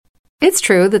It's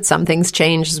true that some things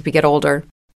change as we get older.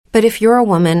 But if you're a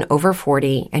woman over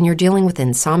 40 and you're dealing with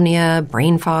insomnia,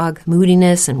 brain fog,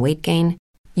 moodiness, and weight gain,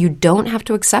 you don't have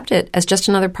to accept it as just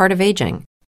another part of aging.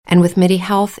 And with MIDI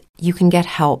Health, you can get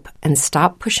help and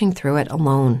stop pushing through it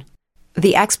alone.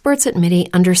 The experts at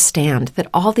MIDI understand that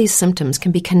all these symptoms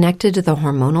can be connected to the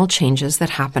hormonal changes that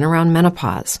happen around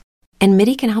menopause, and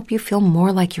MIDI can help you feel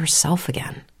more like yourself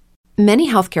again.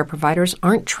 Many healthcare providers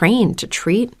aren't trained to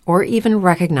treat or even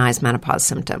recognize menopause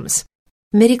symptoms.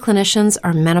 MIDI clinicians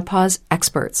are menopause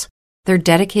experts. They're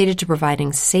dedicated to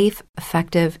providing safe,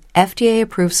 effective,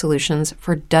 FDA-approved solutions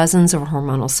for dozens of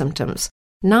hormonal symptoms,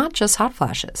 not just hot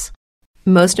flashes.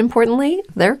 Most importantly,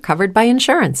 they're covered by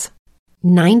insurance.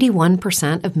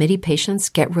 91% of MIDI patients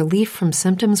get relief from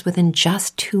symptoms within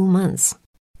just 2 months.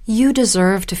 You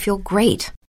deserve to feel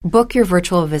great. Book your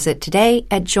virtual visit today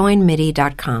at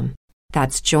joinmidi.com.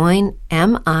 That's joinmidi.com.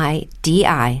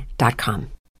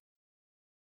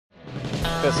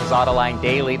 This is Autoline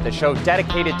Daily, the show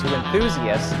dedicated to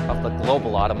enthusiasts of the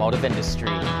global automotive industry.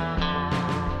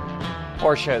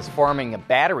 Porsche is forming a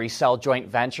battery cell joint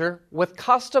venture with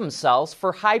custom cells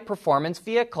for high-performance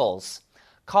vehicles.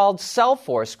 Called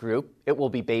Cellforce Group, it will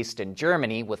be based in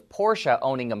Germany, with Porsche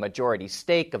owning a majority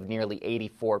stake of nearly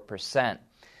 84%.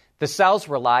 The cells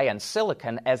rely on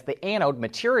silicon as the anode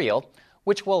material,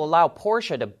 which will allow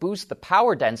Porsche to boost the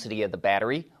power density of the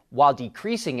battery while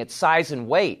decreasing its size and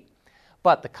weight.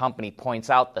 But the company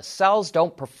points out the cells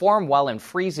don't perform well in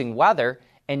freezing weather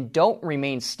and don't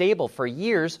remain stable for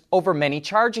years over many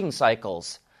charging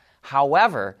cycles.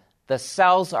 However, the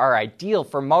cells are ideal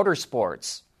for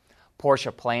motorsports.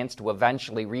 Porsche plans to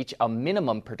eventually reach a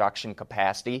minimum production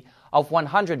capacity of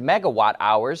 100 megawatt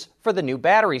hours for the new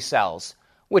battery cells,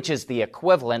 which is the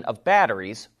equivalent of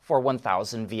batteries for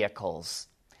 1,000 vehicles.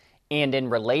 And in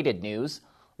related news,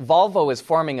 Volvo is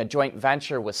forming a joint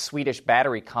venture with Swedish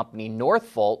battery company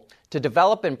Northvolt to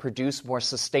develop and produce more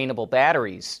sustainable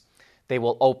batteries. They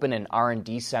will open an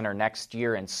R&D center next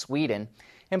year in Sweden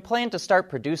and plan to start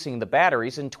producing the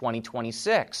batteries in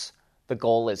 2026. The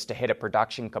goal is to hit a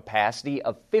production capacity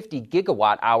of 50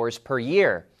 gigawatt hours per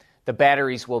year. The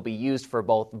batteries will be used for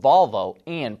both Volvo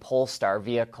and Polestar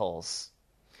vehicles.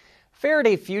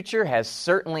 Faraday Future has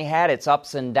certainly had its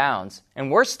ups and downs, and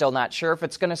we're still not sure if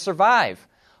it's going to survive.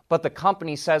 But the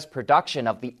company says production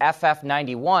of the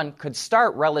FF91 could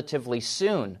start relatively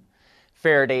soon.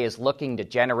 Faraday is looking to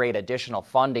generate additional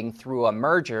funding through a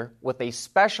merger with a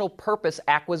special purpose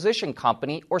acquisition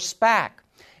company, or SPAC.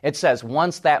 It says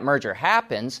once that merger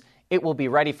happens, it will be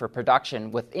ready for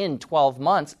production within 12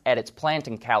 months at its plant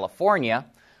in California,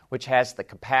 which has the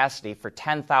capacity for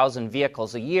 10,000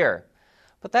 vehicles a year.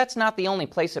 But that's not the only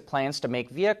place it plans to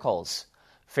make vehicles.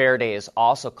 Faraday is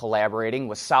also collaborating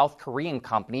with South Korean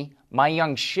company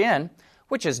Myeong Shin,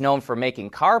 which is known for making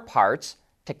car parts,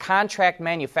 to contract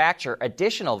manufacture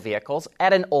additional vehicles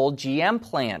at an old GM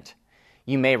plant.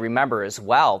 You may remember as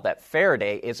well that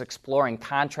Faraday is exploring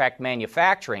contract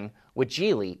manufacturing with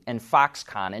Geely and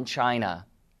Foxconn in China.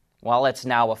 Well, it's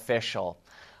now official.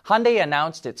 Hyundai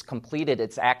announced it's completed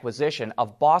its acquisition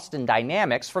of Boston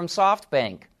Dynamics from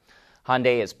SoftBank.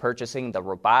 Hyundai is purchasing the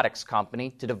robotics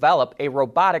company to develop a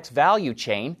robotics value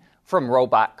chain from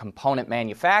robot component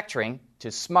manufacturing to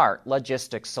smart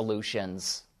logistics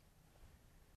solutions.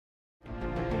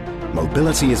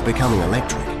 Mobility is becoming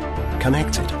electric,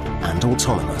 connected, and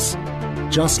autonomous,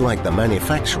 just like the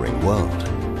manufacturing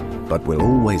world. But will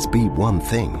always be one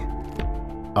thing: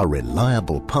 a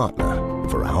reliable partner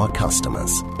for our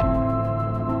customers.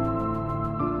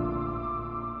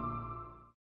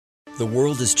 The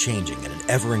world is changing at an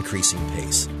ever-increasing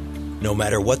pace. No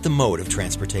matter what the mode of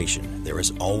transportation, there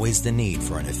is always the need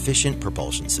for an efficient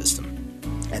propulsion system.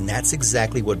 And that's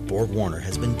exactly what BorgWarner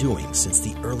has been doing since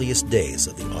the earliest days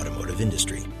of the automotive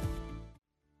industry.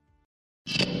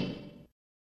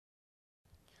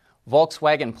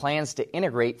 Volkswagen plans to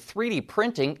integrate 3D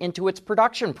printing into its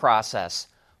production process,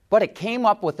 but it came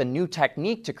up with a new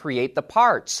technique to create the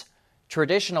parts.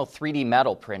 Traditional 3D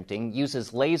metal printing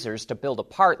uses lasers to build a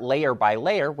part layer by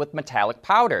layer with metallic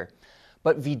powder.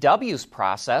 But VW's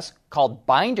process, called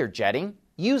binder jetting,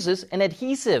 uses an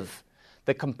adhesive.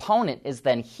 The component is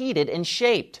then heated and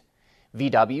shaped.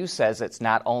 VW says it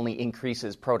not only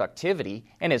increases productivity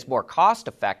and is more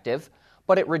cost-effective,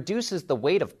 but it reduces the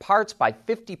weight of parts by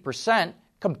 50%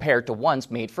 compared to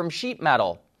ones made from sheet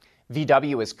metal.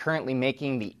 VW is currently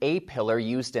making the A-pillar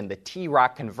used in the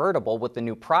T-Roc convertible with the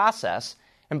new process,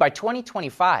 and by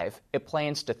 2025, it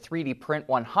plans to 3D print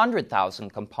 100,000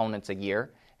 components a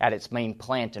year at its main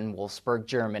plant in Wolfsburg,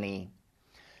 Germany.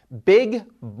 Big,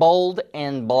 bold,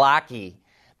 and blocky.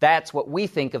 That's what we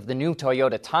think of the new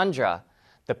Toyota Tundra.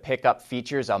 The pickup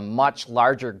features a much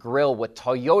larger grille with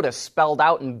Toyota spelled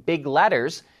out in big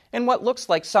letters and what looks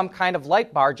like some kind of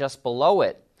light bar just below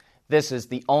it. This is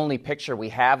the only picture we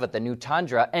have of the new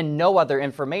Tundra and no other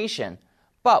information,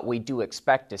 but we do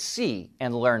expect to see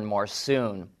and learn more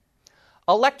soon.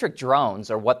 Electric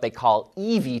drones, or what they call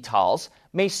eVTOLs,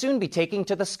 may soon be taking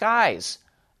to the skies.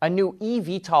 A new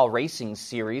eVTOL racing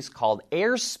series called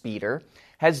Airspeeder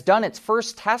has done its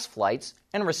first test flights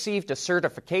and received a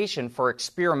certification for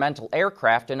experimental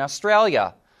aircraft in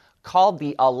Australia. Called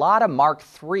the Alata Mark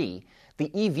III, the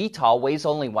eVTOL weighs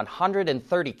only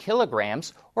 130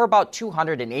 kilograms, or about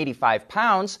 285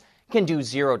 pounds, can do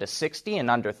 0 to 60 in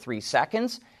under 3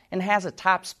 seconds, and has a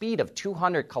top speed of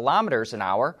 200 kilometers an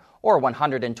hour, or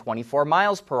 124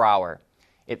 miles per hour.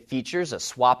 It features a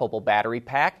swappable battery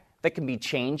pack that can be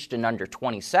changed in under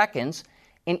 20 seconds,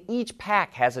 and each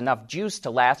pack has enough juice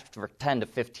to last for 10 to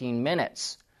 15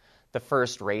 minutes. The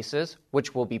first races,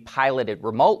 which will be piloted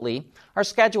remotely, are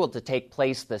scheduled to take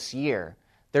place this year.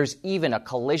 There's even a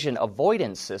collision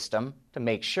avoidance system to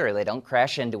make sure they don't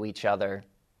crash into each other.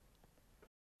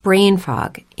 Brain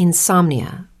fog,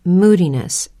 insomnia,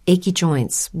 moodiness, achy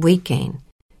joints, weight gain.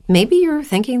 Maybe you're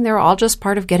thinking they're all just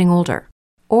part of getting older.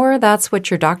 Or that's what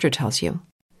your doctor tells you.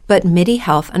 But MIDI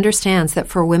Health understands that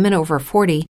for women over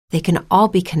 40, they can all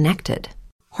be connected.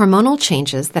 Hormonal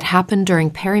changes that happen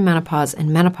during perimenopause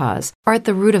and menopause are at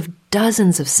the root of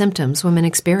dozens of symptoms women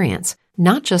experience,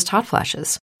 not just hot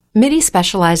flashes. MIDI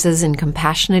specializes in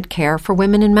compassionate care for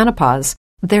women in menopause.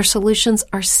 Their solutions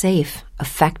are safe,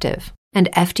 effective, and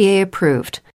FDA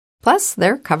approved. Plus,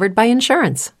 they're covered by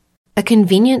insurance. A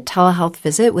convenient telehealth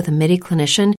visit with a MIDI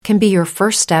clinician can be your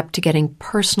first step to getting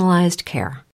personalized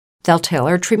care. They'll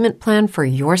tailor a treatment plan for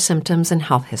your symptoms and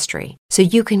health history, so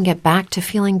you can get back to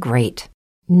feeling great.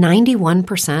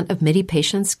 91% of MIDI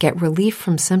patients get relief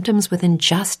from symptoms within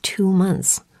just 2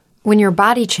 months. When your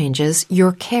body changes,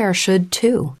 your care should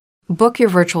too. Book your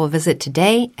virtual visit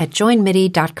today at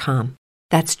joinmidi.com.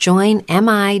 That's joinmidi.com.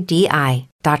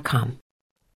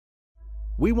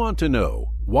 We want to know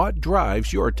what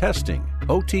drives your testing.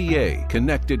 OTA,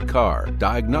 connected car,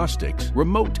 diagnostics,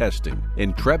 remote testing.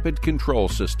 Intrepid Control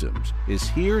Systems is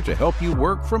here to help you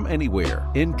work from anywhere.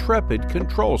 Intrepid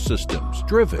Control Systems,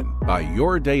 driven by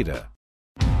your data.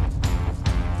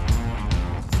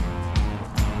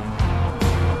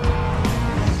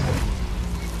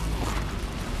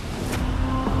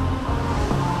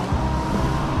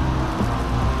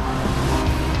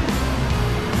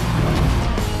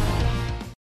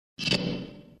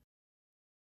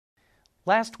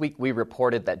 Last week, we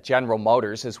reported that General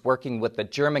Motors is working with the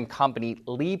German company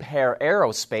Liebherr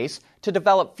Aerospace to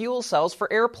develop fuel cells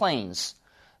for airplanes.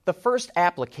 The first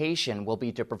application will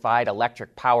be to provide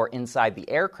electric power inside the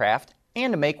aircraft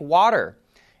and to make water.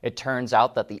 It turns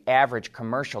out that the average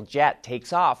commercial jet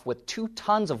takes off with 2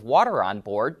 tons of water on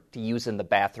board to use in the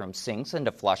bathroom sinks and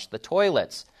to flush the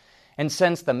toilets. And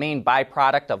since the main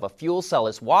byproduct of a fuel cell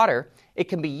is water, it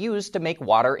can be used to make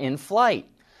water in flight.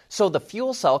 So the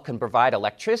fuel cell can provide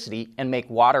electricity and make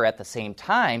water at the same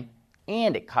time,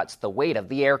 and it cuts the weight of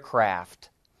the aircraft.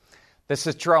 The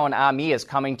Citroën Ami is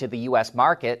coming to the U.S.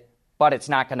 market, but it's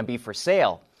not going to be for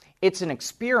sale. It's an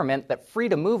experiment that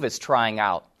Free2Move is trying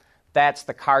out. That's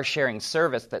the car-sharing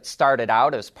service that started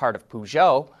out as part of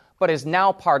Peugeot, but is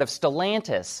now part of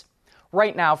Stellantis.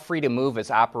 Right now, Free2Move is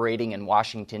operating in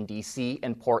Washington, D.C.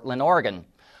 and Portland, Oregon.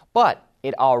 But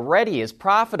it already is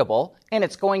profitable, and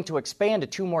it's going to expand to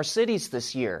 2 more cities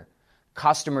this year.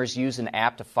 Customers use an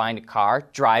app to find a car,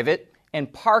 drive it,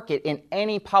 and park it in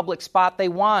any public spot they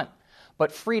want.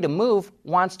 But Free2Move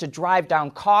wants to drive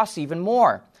down costs even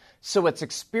more, so it's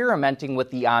experimenting with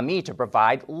the Ami to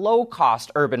provide low-cost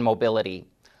urban mobility.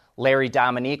 Larry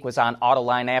Dominique was on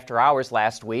Autoline After Hours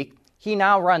last week. He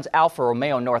now runs Alfa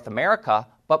Romeo North America,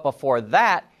 but before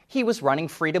that, he was running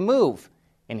Free2Move.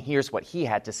 And here's what he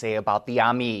had to say about the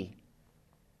Ami.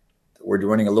 We're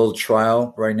running a little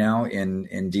trial right now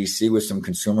in D.C. with some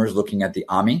consumers looking at the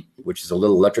Ami, which is a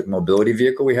little electric mobility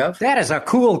vehicle we have. That is a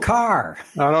cool car.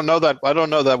 I don't know that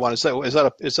one. Is that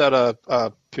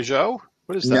a Peugeot?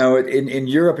 What is that? No, in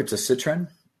Europe it's a Citroën.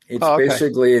 It's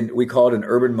basically we call it an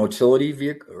urban mobility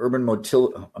vehicle. Urban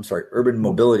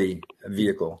mobility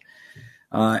vehicle.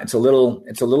 It's a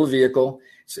little vehicle.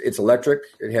 It's electric.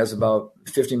 It has about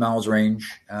 50 miles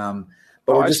range.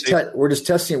 But we're just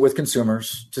testing it with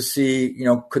consumers to see,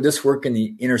 could this work in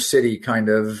the inner city kind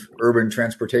of urban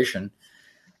transportation?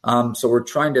 So we're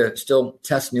trying to still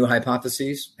test new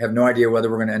hypotheses. Have no idea whether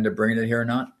we're going to end up bringing it here or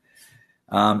not.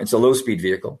 It's a low speed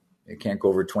vehicle. It can't go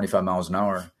over 25 miles an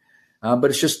hour. But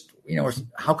it's just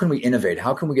how can we innovate?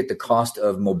 How can we get the cost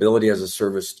of mobility as a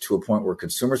service to a point where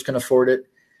consumers can afford it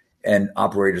and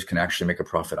operators can actually make a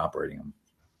profit operating them?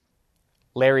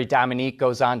 Larry Dominique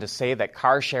goes on to say that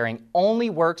car sharing only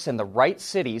works in the right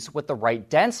cities with the right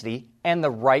density and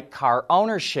the right car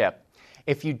ownership.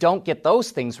 If you don't get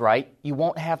those things right, you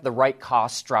won't have the right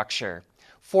cost structure.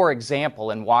 For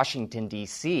example, in Washington,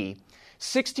 D.C.,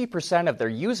 60% of their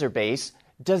user base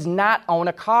does not own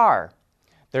a car.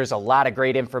 There's a lot of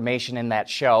great information in that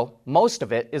show. Most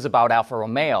of it is about Alfa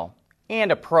Romeo.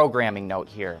 And a programming note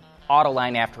here.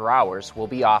 Autoline After Hours will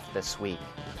be off this week.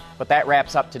 But that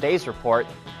wraps up today's report.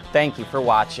 Thank you for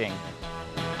watching.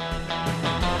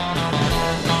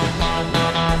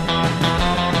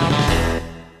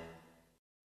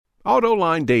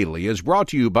 AutoLine Daily is brought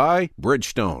to you by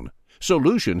Bridgestone,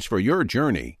 solutions for your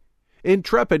journey.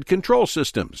 Intrepid Control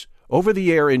Systems,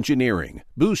 over-the-air engineering,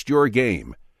 boost your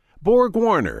game.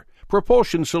 Borg-Warner,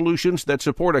 propulsion solutions that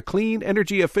support a clean,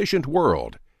 energy-efficient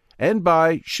world. And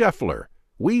by Schaeffler,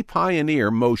 we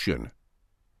pioneer motion.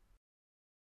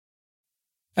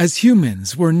 As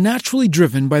humans, we're naturally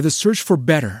driven by the search for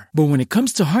better. But when it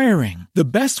comes to hiring, the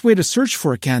best way to search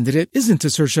for a candidate isn't to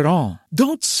search at all.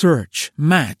 Don't search,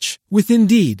 match with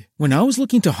Indeed. When I was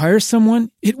looking to hire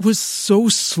someone, it was so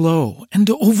slow and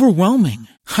overwhelming.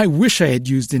 I wish I had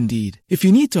used Indeed. If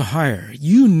you need to hire,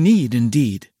 you need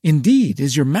Indeed. Indeed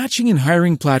is your matching and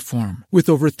hiring platform with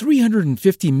over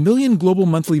 350 million global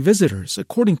monthly visitors,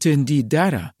 according to Indeed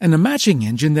data, and a matching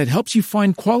engine that helps you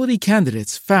find quality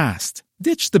candidates fast.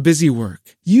 Ditch the busy work.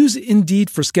 Use Indeed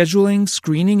for scheduling,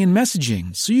 screening, and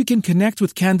messaging so you can connect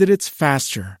with candidates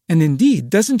faster. And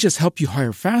Indeed doesn't just help you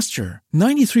hire faster.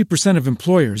 93% of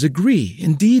employers agree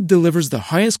Indeed delivers the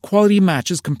highest quality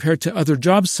matches compared to other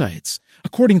job sites,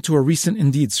 according to a recent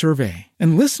Indeed survey.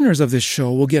 And listeners of this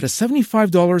show will get a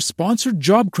 $75 sponsored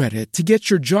job credit to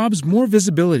get your jobs more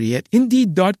visibility at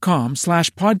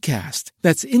Indeed.com/podcast.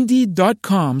 That's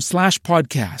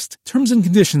Indeed.com/podcast. Terms and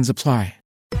conditions apply.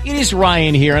 It is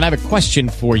Ryan here, and I have a question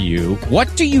for you.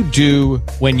 What do you do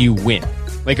when you win?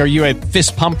 Like, are you a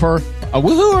fist pumper, a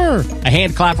woo-hooer, a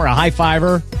hand clapper, a high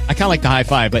fiver? I kind of like the high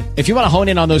five, but if you want to hone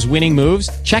in on those winning moves,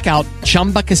 check out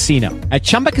Chumba Casino. At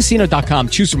ChumbaCasino.com,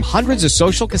 choose from hundreds of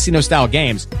social casino-style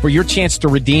games for your chance to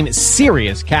redeem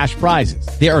serious cash prizes.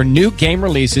 There are new game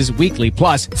releases weekly,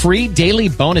 plus free daily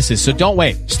bonuses, so don't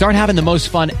wait. Start having the most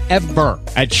fun ever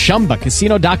at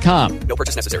ChumbaCasino.com. No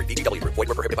purchase necessary. VGW Group. Void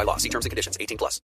where prohibited by law. See terms and conditions. 18+.